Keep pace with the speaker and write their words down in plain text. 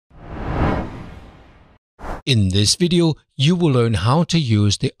In this video, you will learn how to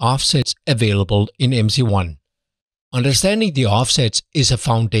use the offsets available in MC1. Understanding the offsets is a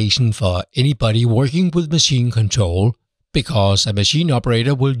foundation for anybody working with machine control because a machine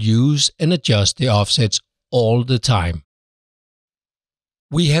operator will use and adjust the offsets all the time.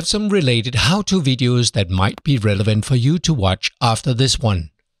 We have some related how-to videos that might be relevant for you to watch after this one.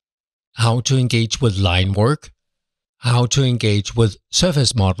 How to engage with line work, how to engage with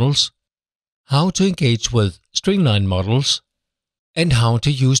surface models, how to engage with stringline models, and how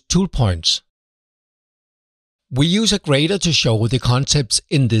to use tool points. We use a grader to show the concepts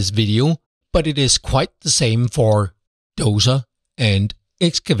in this video, but it is quite the same for dozer and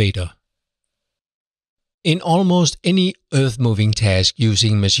excavator. In almost any earth-moving task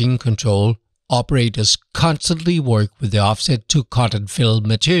using machine control, operators constantly work with the offset to cut and fill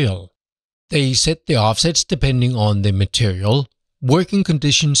material. They set the offsets depending on the material, working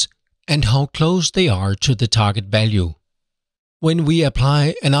conditions, and how close they are to the target value. When we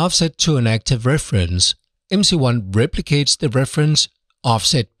apply an offset to an active reference, MC1 replicates the reference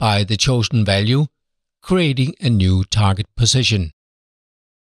offset by the chosen value, creating a new target position.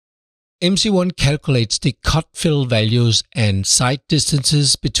 MC1 calculates the cut-fill values and sight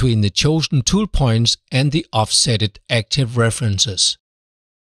distances between the chosen tool points and the offsetted active references.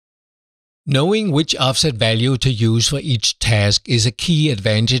 Knowing which offset value to use for each task is a key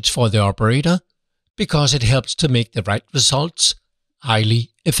advantage for the operator because it helps to make the right results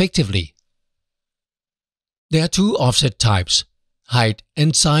highly effectively. There are two offset types, height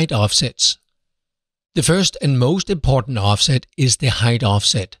and side offsets. The first and most important offset is the height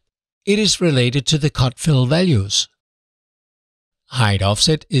offset. It is related to the cut-fill values. Height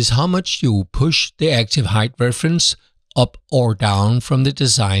offset is how much you push the active height reference up or down from the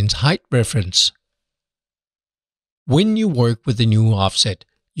design's height reference. When you work with the new offset,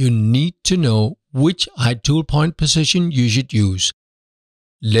 you need to know which height tool point position you should use: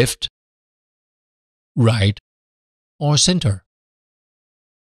 left, right, or center.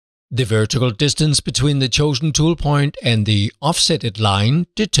 The vertical distance between the chosen tool point and the offsetted line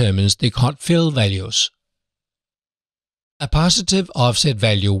determines the cut-fill values. A positive offset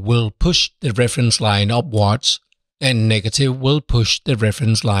value will push the reference line upwards, and negative will push the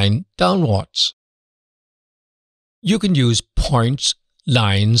reference line downwards. You can use points,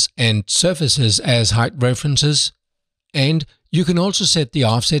 lines, and surfaces as height references, and you can also set the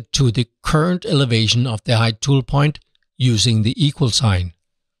offset to the current elevation of the height tool point using the equal sign.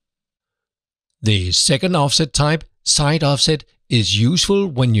 The second offset type, side offset, is useful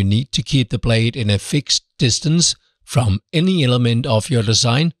when you need to keep the blade in a fixed distance from any element of your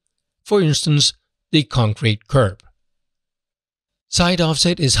design, for instance, the concrete curb. Side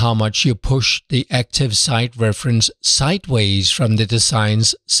offset is how much you push the active side reference sideways from the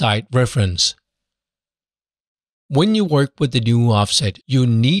design's side reference. When you work with the new offset, you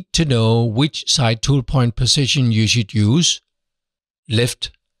need to know which side tool point position you should use: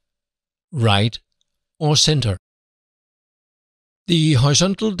 left, right, or center. The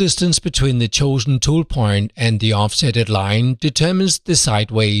horizontal distance between the chosen tool point and the offsetted line determines the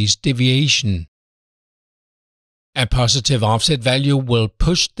sideways deviation. A positive offset value will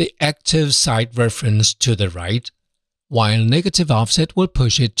push the active side reference to the right, while negative offset will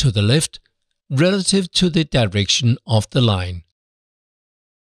push it to the left relative to the direction of the line.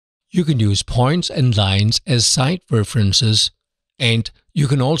 You can use points and lines as side references, and you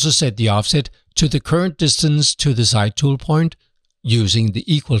can also set the offset to the current distance to the side tool point using the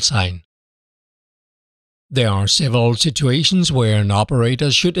equal sign. There are several situations where an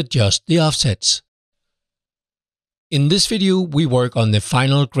operator should adjust the offsets. In this video, we work on the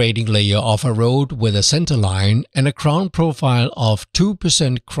final grading layer of a road with a center line and a crown profile of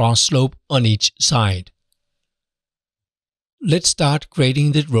 2% cross slope on each side. Let's start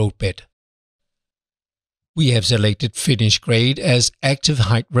grading the road bed. We have selected Finish Grade as active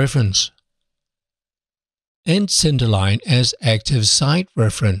height reference and center line as active side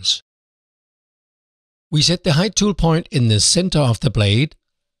reference. We set the height tool point in the center of the blade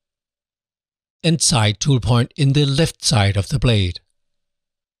and side tool point in the left side of the blade.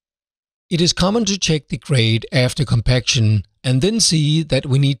 It is common to check the grade after compaction and then see that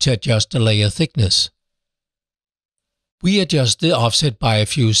we need to adjust the layer thickness. We adjust the offset by a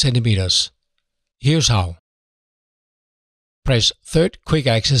few centimeters. Here's how. Press third quick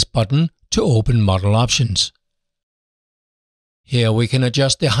access button to open model options. Here we can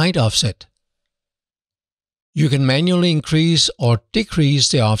adjust the height offset. You can manually increase or decrease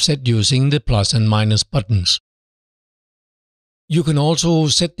the offset using the plus and minus buttons. You can also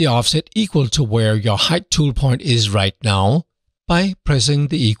set the offset equal to where your height tool point is right now by pressing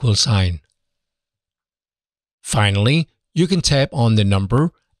the equal sign. Finally, you can tap on the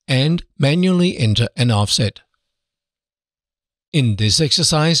number and manually enter an offset. In this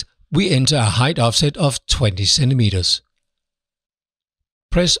exercise, we enter a height offset of 20 centimeters.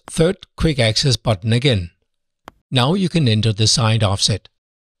 Press third quick access button again. Now you can enter the side offset.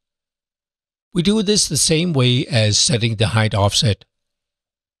 We do this the same way as setting the height offset.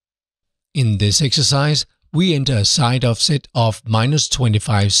 In this exercise, we enter a side offset of minus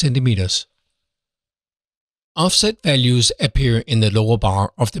 25 centimeters. Offset values appear in the lower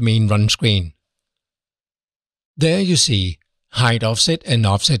bar of the main run screen. There you see height offset and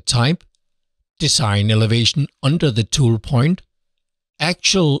offset type, design elevation under the tool point,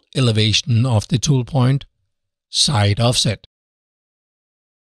 actual elevation of the tool point, side offset.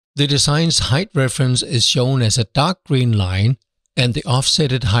 The design's height reference is shown as a dark green line and the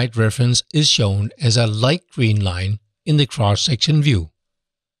offsetted height reference is shown as a light green line in the cross-section view.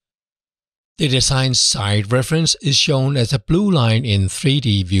 The design's side reference is shown as a blue line in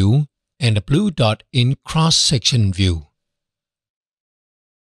 3D view and a blue dot in cross-section view.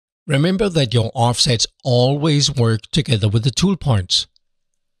 Remember that your offsets always work together with the tool points.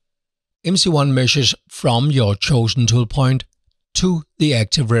 MC1 measures from your chosen tool point to the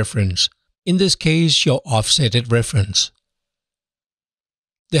active reference, in this case your offsetted reference.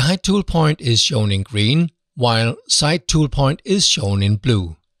 The height tool point is shown in green, while side tool point is shown in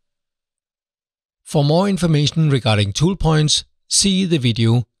blue. For more information regarding tool points, see the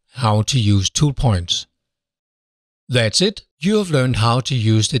video How to Use Tool Points. That's it. You have learned how to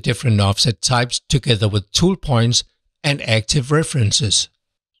use the different offset types together with tool points and active references.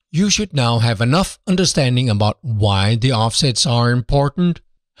 You should now have enough understanding about why the offsets are important,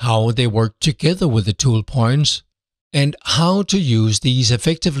 how they work together with the tool points, and how to use these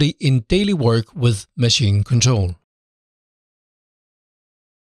effectively in daily work with machine control.